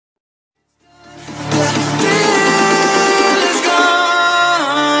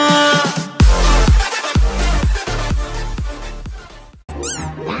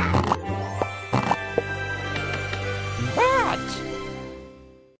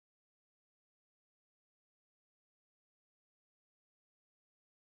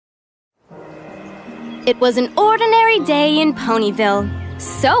It was an ordinary day in Ponyville.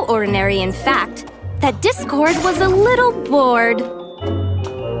 So ordinary, in fact, that Discord was a little bored.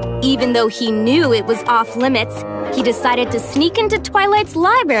 Even though he knew it was off limits, he decided to sneak into Twilight's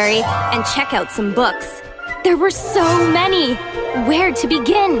library and check out some books. There were so many! Where to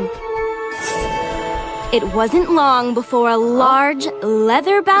begin? It wasn't long before a large,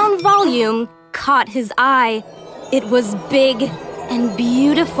 leather-bound volume caught his eye. It was big and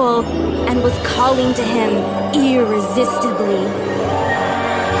beautiful and was calling to him irresistibly.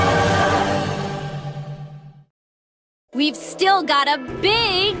 We've still got a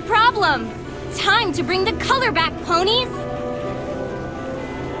big problem! Time to bring the color back, ponies!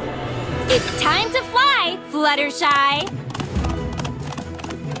 It's time to fly, Fluttershy!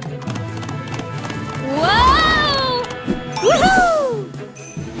 Whoa! Woohoo!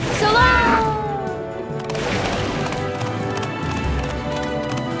 So long!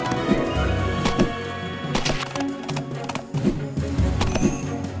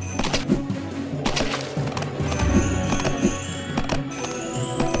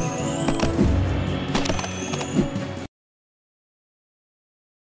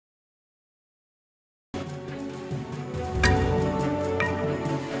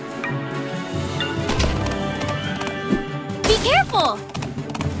 Careful!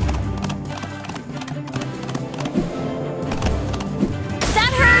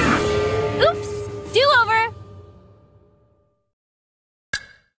 That hurts! Oops! Do-over!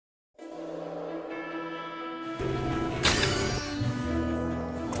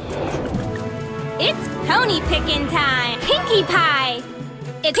 It's pony picking time! Pinkie Pie!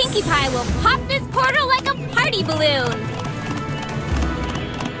 Pinkie Pie will pop this portal like a party balloon!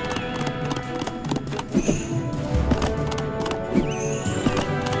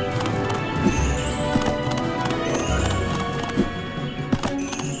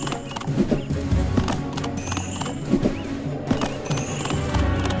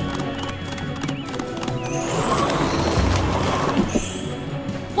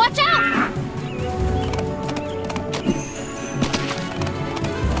 Watch out!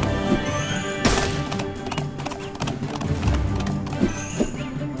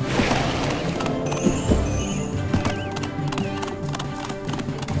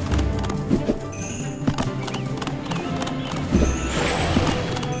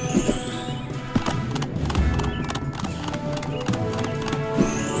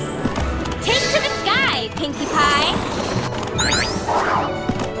 Take to the sky, Pinkie Pie!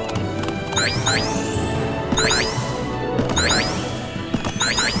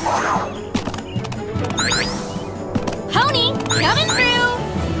 Pony, coming through!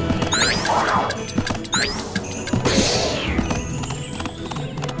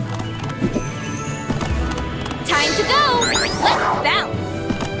 Time to go! Let's bounce!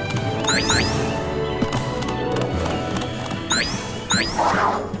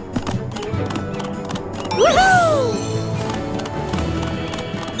 Woohoo!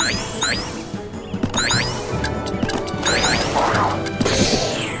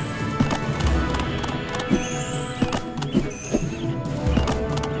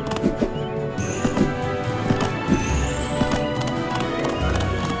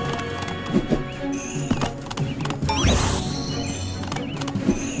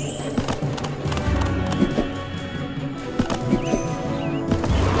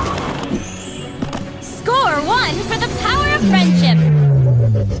 Score one for the power of friendship!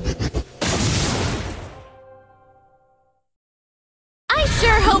 I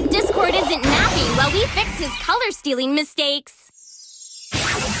sure hope Discord isn't napping while we fix his color-stealing mistakes.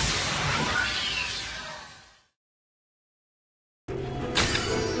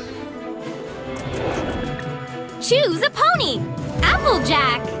 Choose a pony!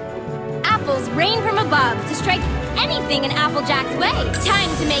 Applejack! Apples rain from above to strike anything in Applejack's way.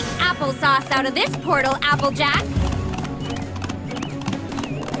 Time to make applesauce out of this portal, Applejack!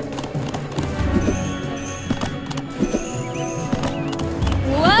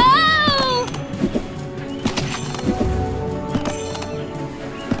 Whoa!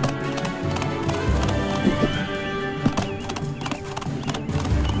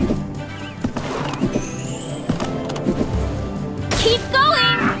 Keep going!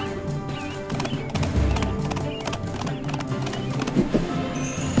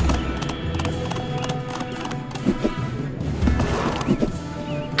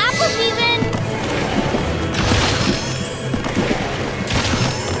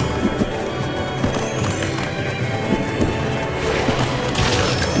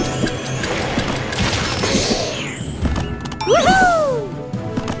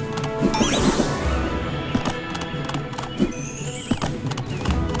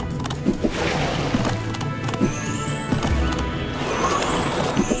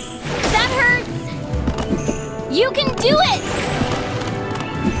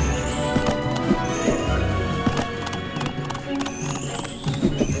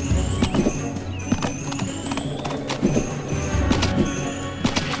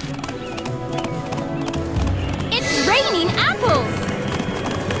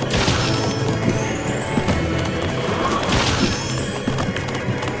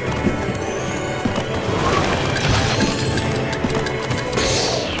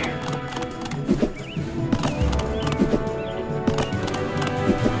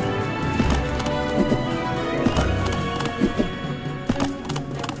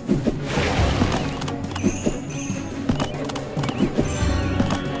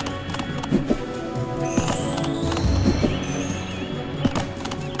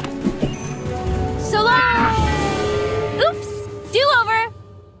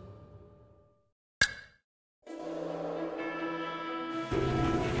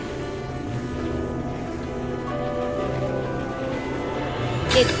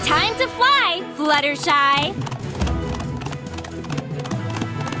 It's time to fly, Fluttershy!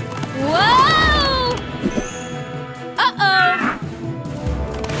 Whoa! Uh-oh!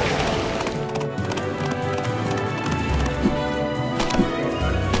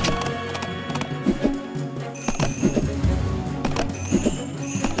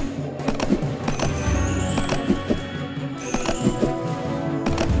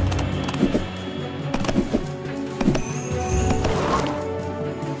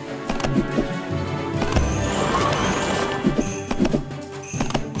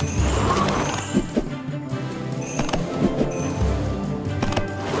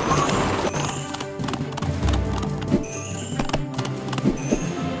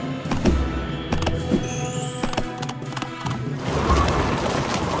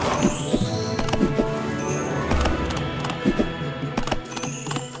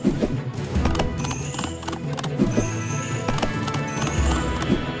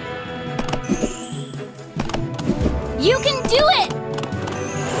 You can do it!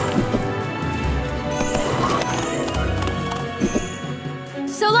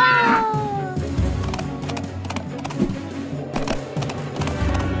 So long!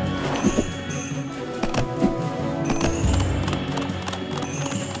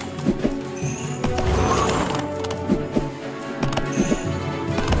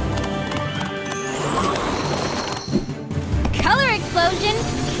 Color explosion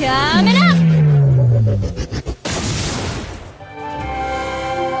coming up!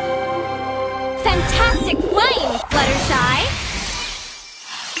 Fantastic flying, Fluttershy!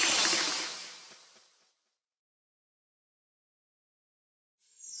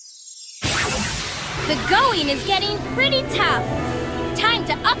 The going is getting pretty tough. Time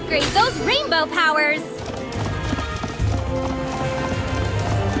to upgrade those rainbow powers!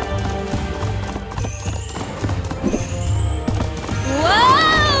 Whoa!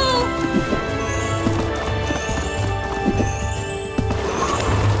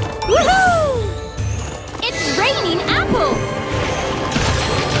 Woohoo! It's raining apples!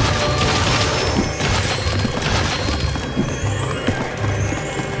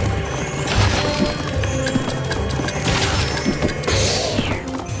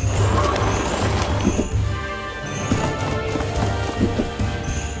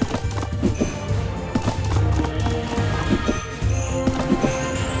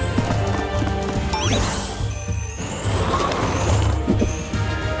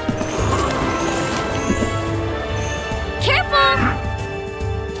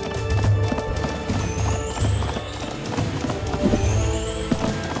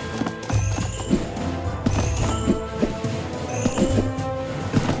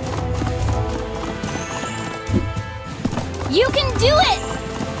 You can do it!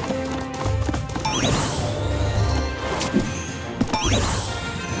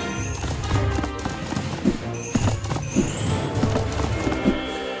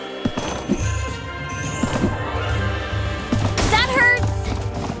 That hurts!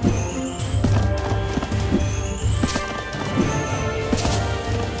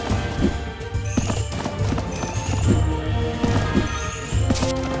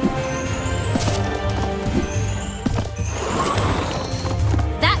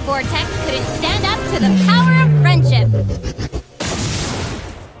 Vortex couldn't stand up to the power of friendship.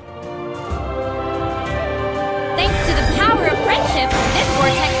 Thanks to the power of friendship, this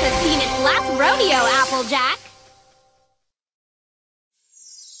vortex has seen its last rodeo, Applejack.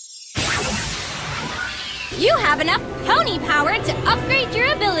 You have enough pony power to upgrade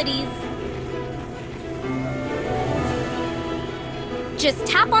your abilities. Just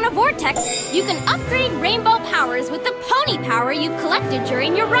tap on a vortex, you can upgrade rainbow powers with the pony power you've collected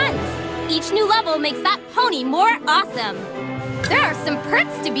during your runs. Each new level makes that pony more awesome. There are some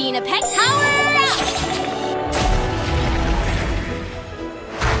perks to being a pet. Power up!